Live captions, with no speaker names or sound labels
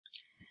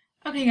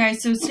Okay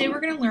guys, so today we're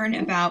going to learn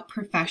about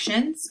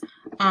professions.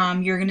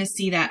 You're going to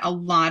see that a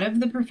lot of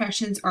the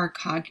professions are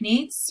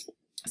cognates.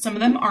 Some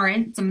of them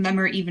aren't, some of them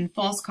are even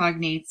false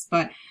cognates,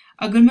 but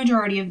a good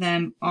majority of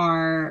them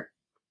are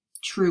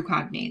true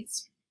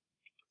cognates.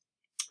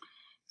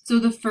 So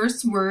the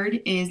first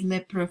word is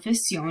le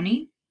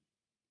professioni.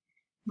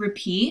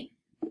 Repeat.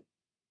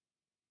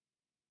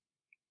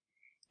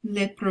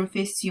 Le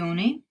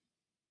professioni.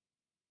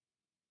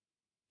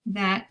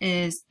 That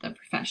is the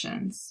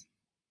professions.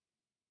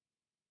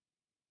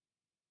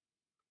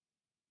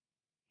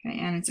 Okay,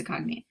 and it's a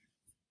cognate.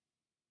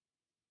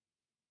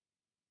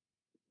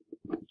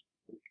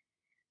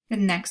 The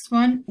next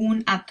one,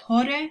 un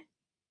attore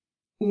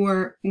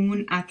or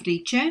un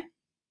attrice.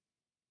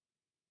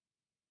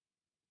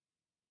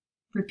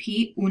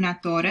 Repeat, un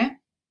attore.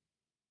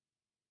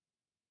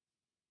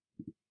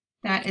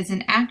 That is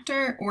an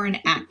actor or an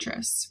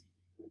actress.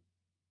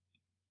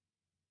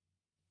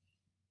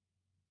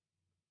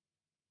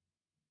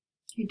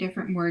 Okay,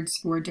 different words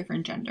for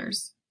different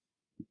genders.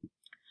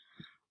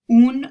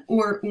 Un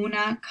or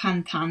una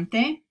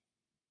cantante.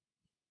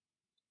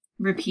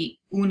 Repeat,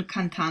 un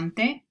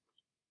cantante.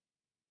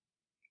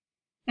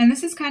 And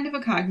this is kind of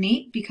a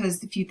cognate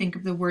because if you think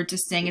of the word to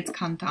sing, it's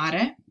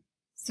cantare.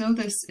 So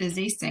this is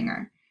a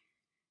singer.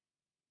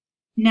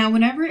 Now,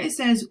 whenever it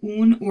says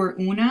un or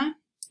una,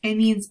 it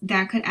means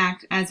that could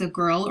act as a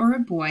girl or a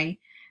boy,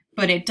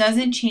 but it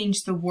doesn't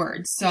change the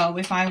word. So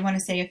if I want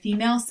to say a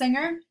female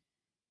singer,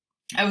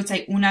 I would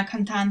say una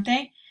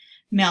cantante,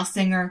 male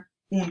singer,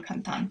 un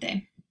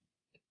cantante.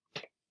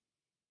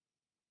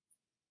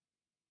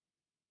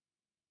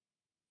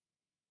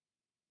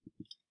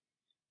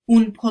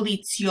 Un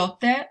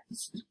poliziotto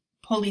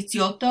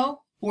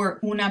or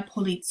una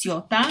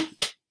poliziotta.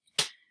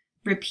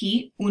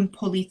 Repeat, un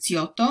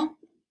poliziotto.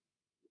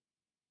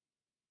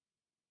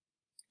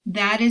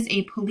 That is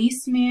a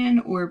policeman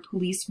or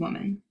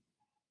policewoman.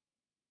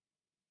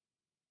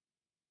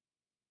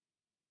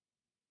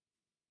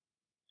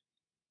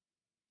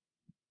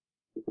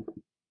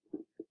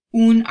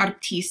 Un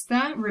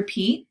artista.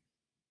 Repeat,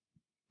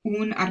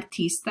 un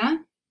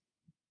artista.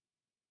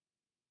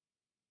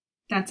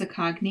 That's a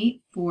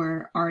cognate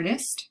for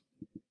artist.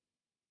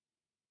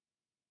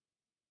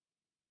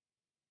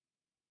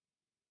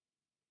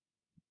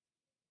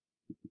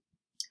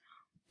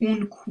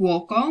 Un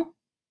cuoco.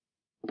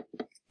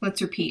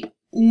 Let's repeat.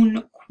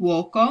 Un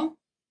cuoco.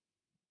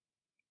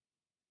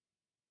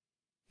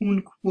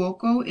 Un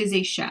cuoco is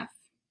a chef.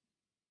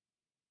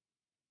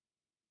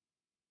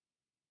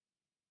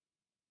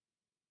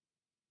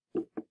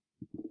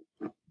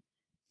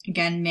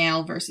 Again,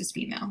 male versus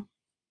female.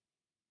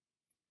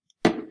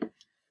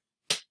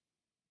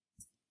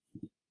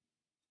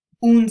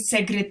 Un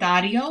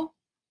segretario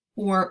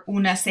or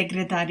una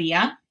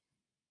secretaria.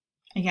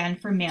 Again,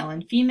 for male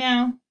and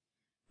female.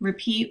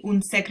 Repeat,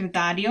 un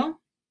secretario.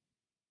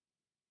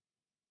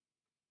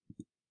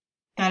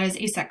 That is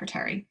a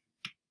secretary.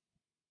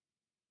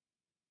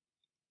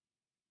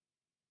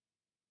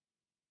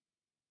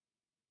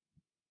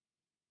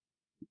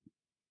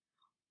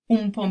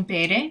 Un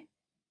pompiere.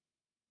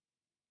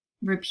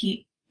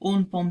 Repeat,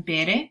 un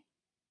pompiere.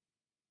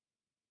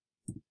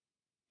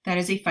 That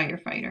is a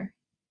firefighter.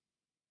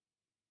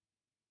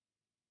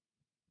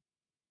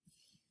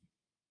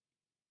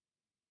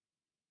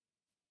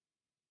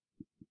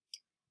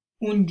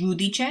 Un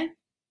giudice.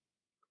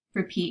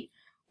 Repeat,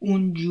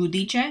 un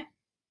giudice.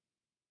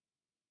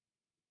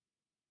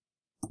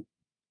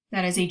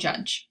 That is a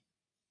judge.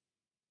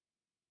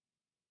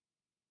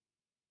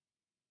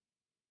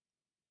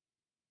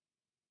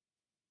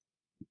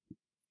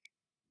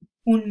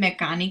 Un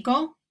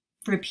mecánico.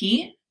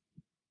 Repeat,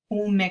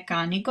 un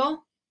mecánico.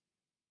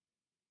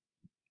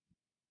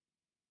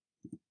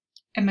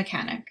 A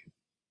mechanic.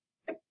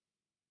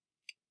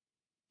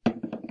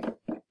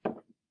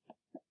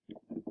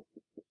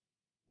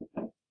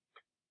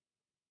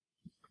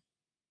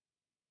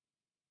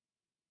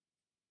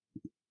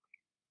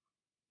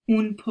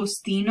 Un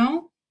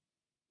postino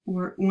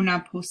or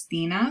una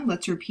postina.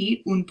 Let's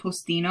repeat, un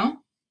postino.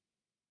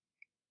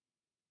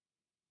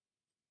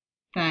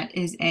 That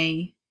is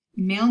a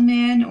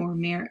mailman or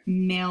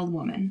mail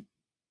woman.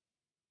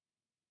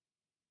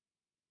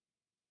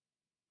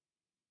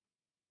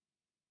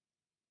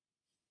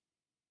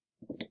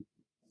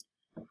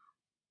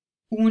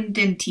 Un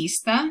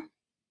dentista.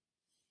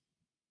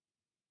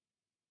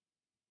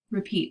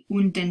 Repeat,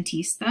 un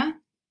dentista.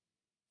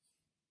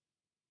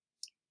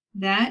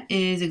 That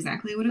is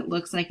exactly what it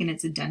looks like, and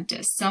it's a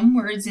dentist. Some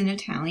words in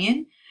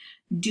Italian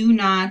do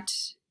not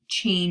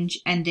change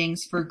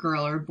endings for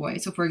girl or boy.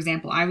 So for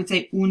example, I would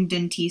say un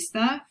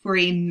dentista for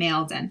a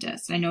male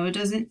dentist. I know it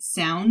doesn't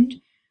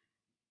sound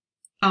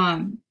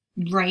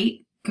right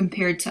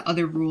compared to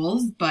other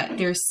rules, but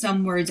there's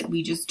some words that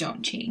we just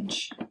don't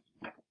change.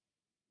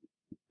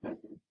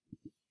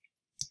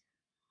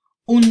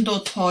 Un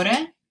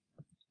dottore,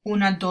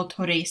 una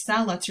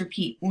dottoressa. Let's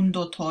repeat, un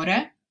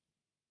dottore.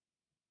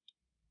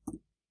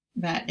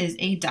 That is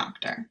a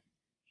doctor.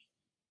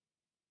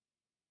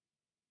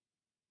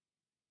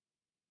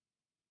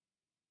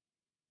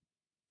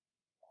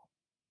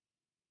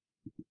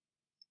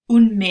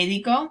 Un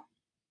médico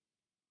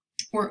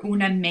or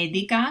una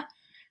médica.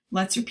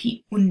 Let's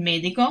repeat. Un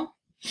médico.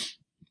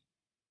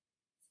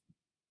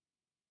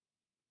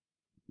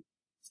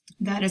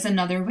 That is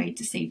another way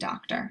to say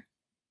doctor.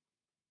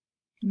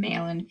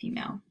 Male and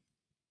female.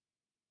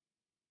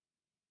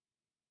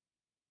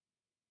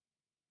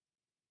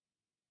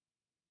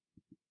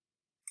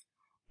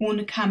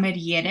 Un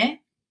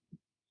cameriere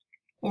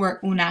or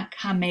una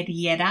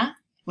cameriera.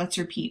 Let's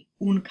repeat.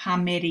 Un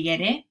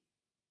cameriere.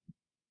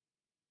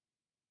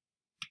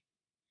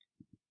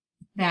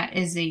 That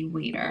is a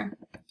waiter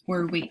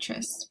or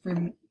waitress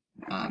for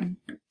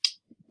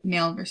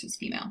male versus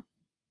female.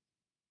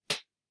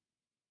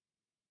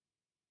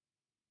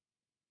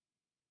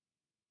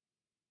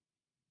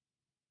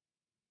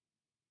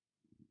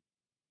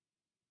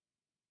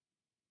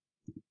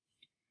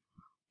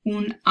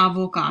 Un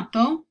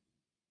avvocato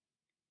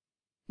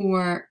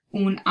or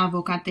un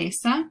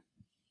avvocatessa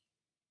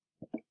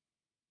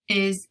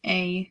is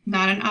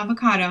not an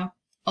avocado,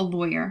 a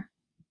lawyer.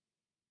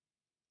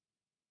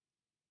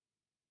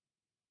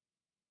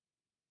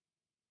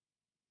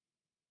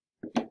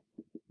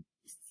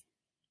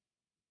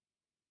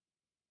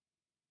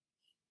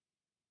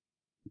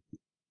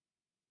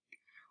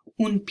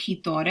 Un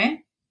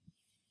pittore.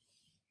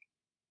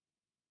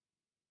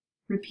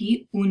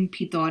 Repeat, un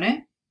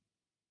pittore.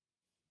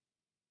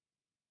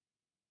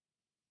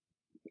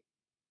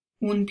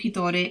 Un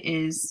pittore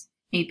is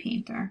a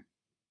painter.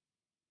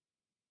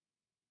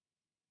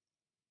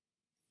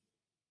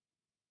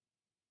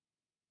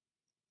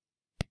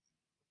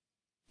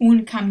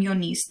 Un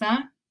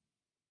camionista.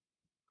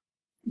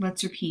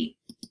 Let's repeat.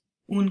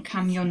 Un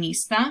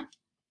camionista.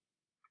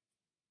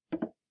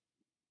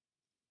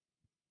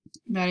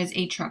 That is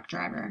a truck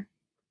driver.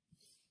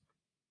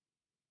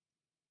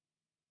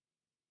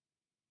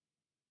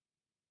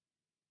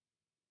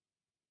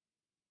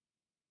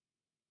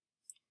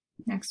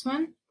 Next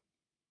one.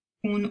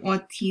 Un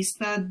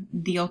autista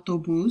de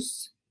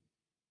autobús.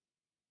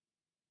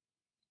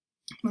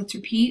 Let's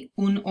repeat.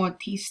 Un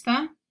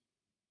autista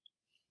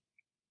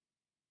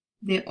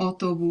de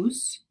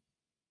autobús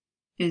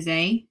is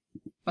a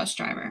bus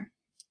driver.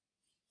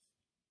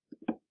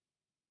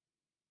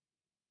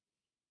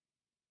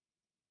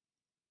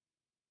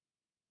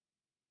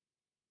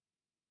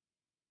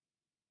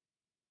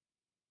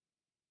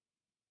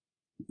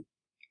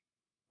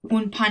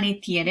 Un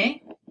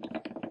panettiere.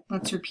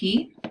 Let's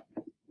repeat.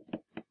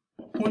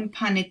 Un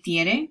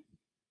panettiere.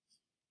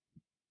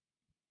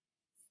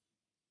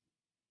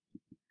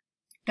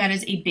 That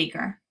is a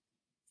baker.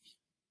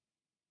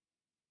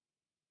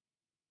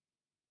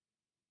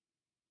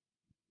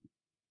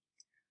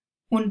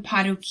 Un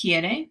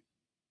parrucchiere.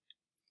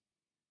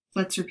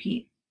 Let's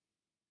repeat.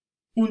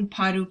 Un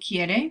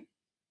parrucchiere.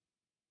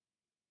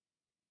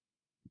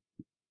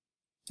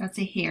 That's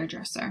a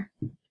hairdresser.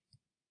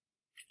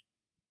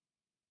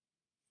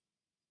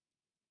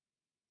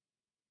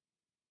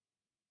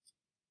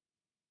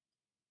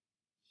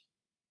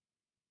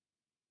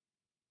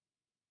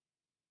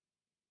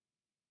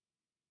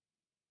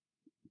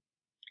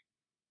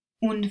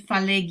 Un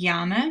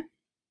falegname.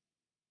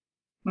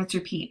 Let's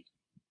repeat.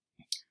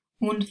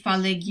 Un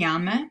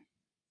falegname.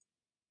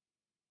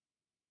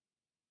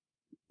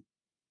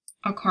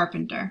 A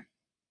carpenter.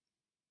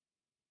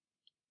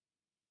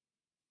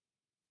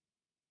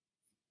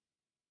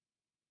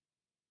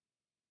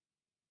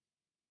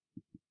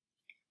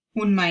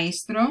 Un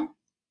maestro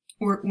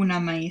or una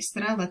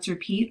maestra. Let's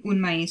repeat. Un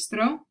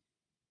maestro.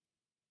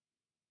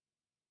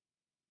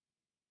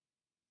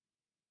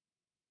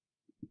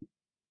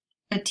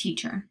 A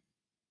teacher.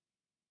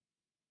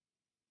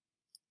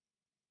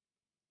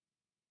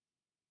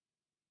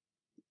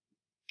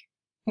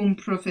 Un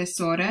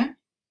professore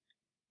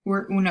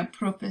or una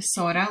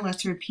professora.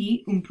 Let's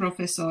repeat. Un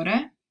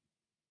professore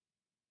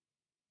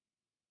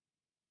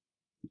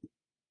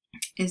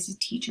is a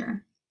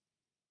teacher.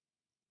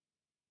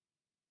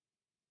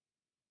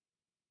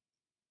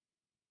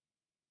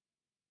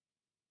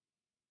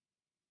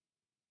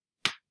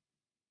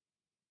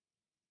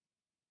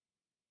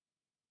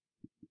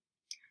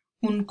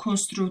 Un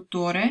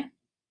costruttore.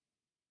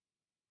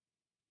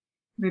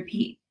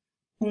 Repeat.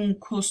 Un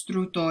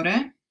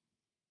costruttore.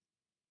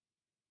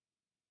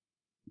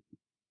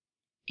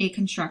 A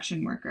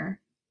construction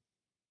worker.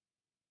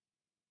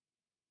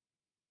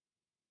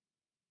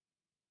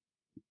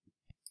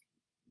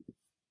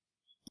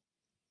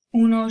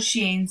 Uno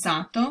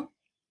scienziato.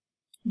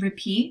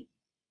 Repeat.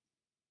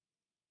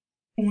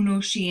 Uno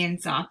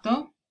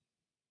scienziato.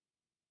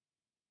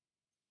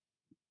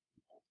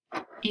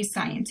 A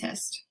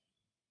scientist.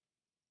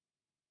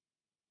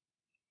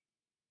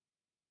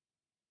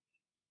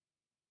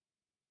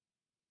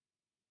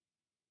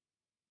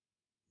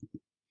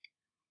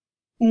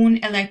 Un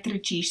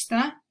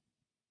elettricista.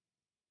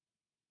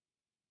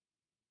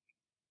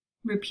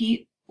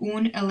 Repeat.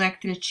 Un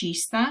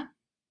elettricista.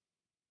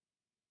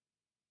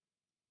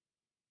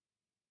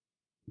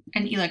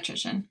 An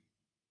electrician.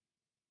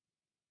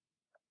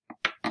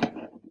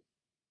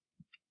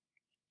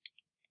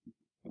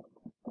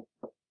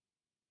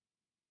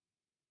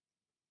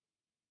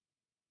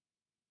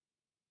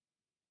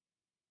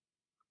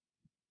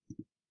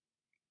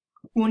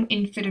 Un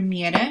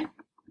infermiere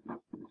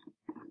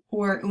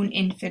or un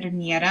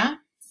infermiera.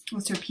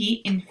 Let's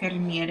repeat,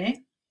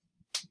 infermiere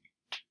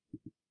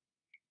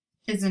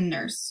is a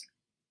nurse.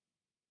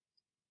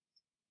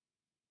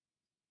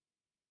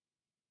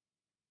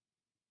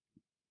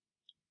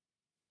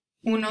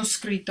 Uno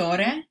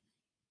scrittore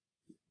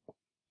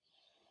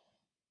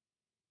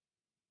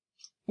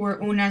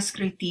or una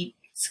scrittrice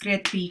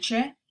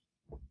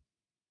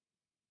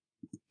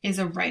is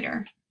a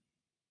writer.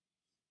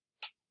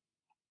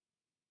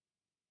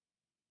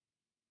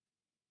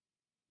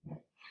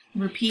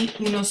 Repeat,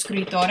 uno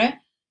scrittore.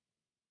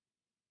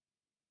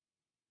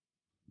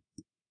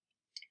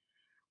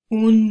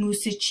 Un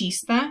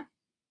musicista.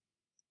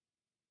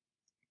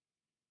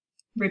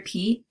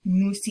 Repeat,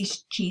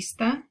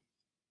 musicista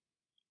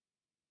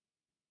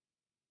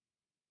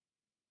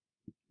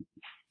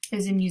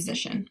is a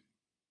musician.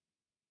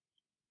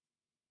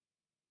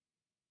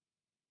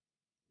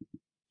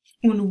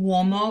 Un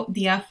uomo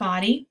di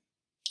affari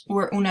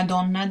or una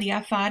donna di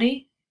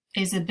affari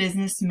is a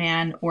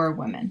businessman or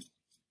woman.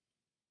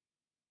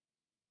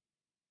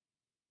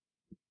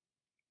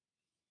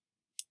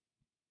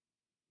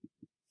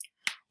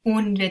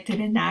 Un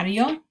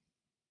veterinario.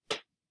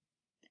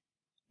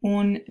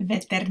 Un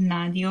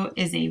veterinario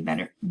is a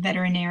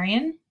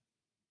veterinarian.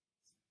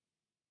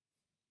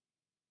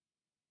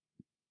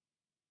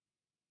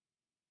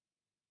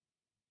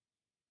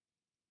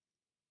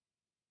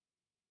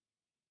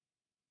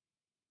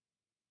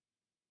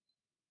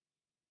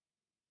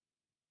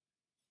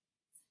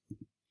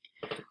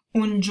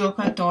 Un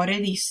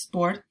giocatore di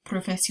sport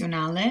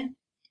professionale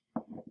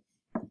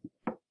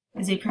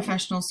is a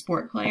professional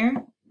sport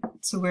player.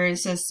 So where it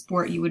says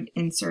sport, you would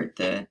insert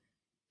the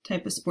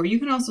type of sport. You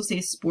can also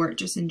say sport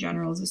just in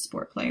general as a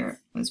sport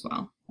player as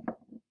well.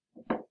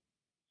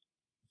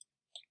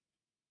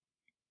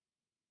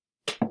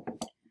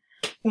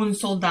 Un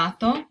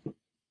soldato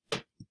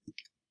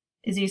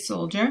is a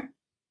soldier.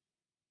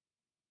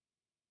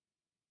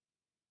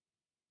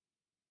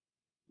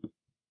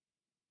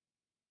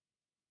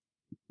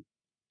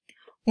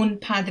 Un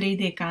padre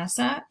de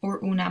casa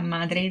or una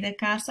madre de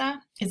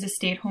casa is a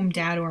stay-at-home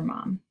dad or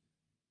mom.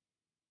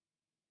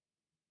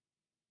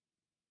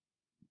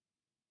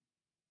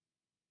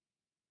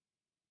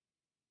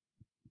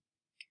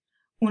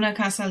 Una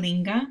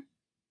casalinga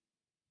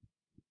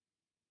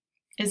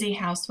is a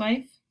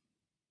housewife.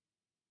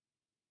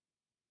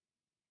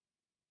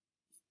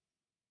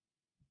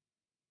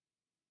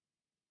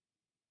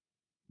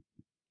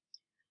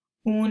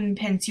 Un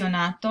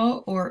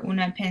pensionato or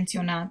una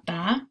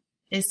pensionata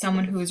is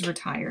someone who is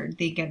retired.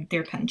 They get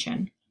their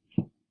pension.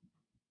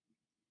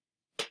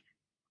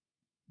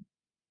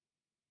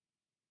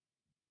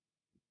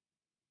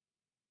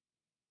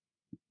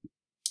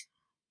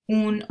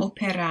 Un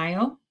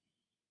operaio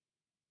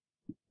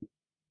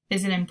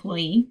is an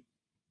employee.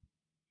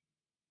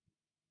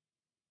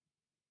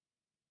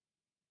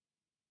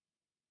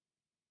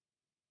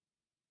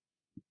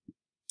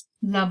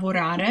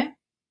 Lavorare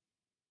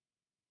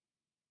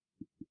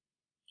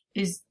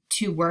is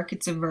to work.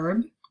 It's a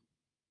verb.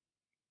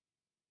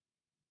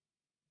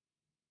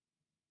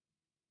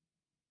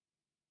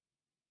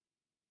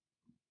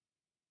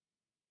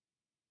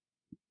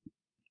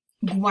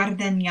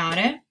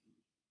 Guadagnare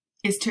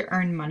is to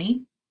earn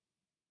money.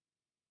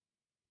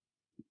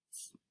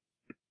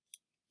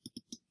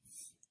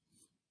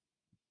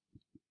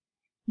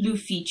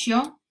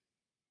 L'ufficio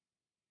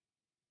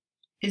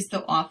is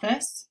the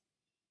office.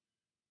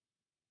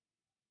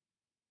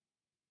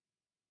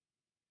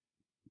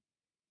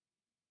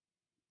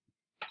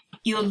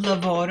 Il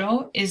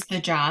lavoro is the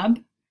job.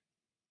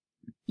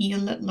 Il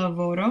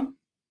lavoro.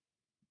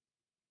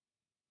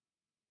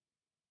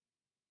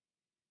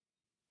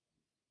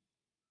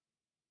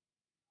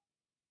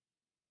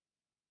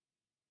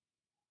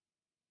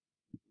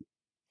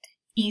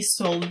 I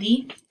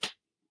soldi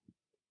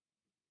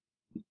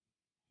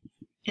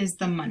is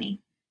the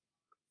money.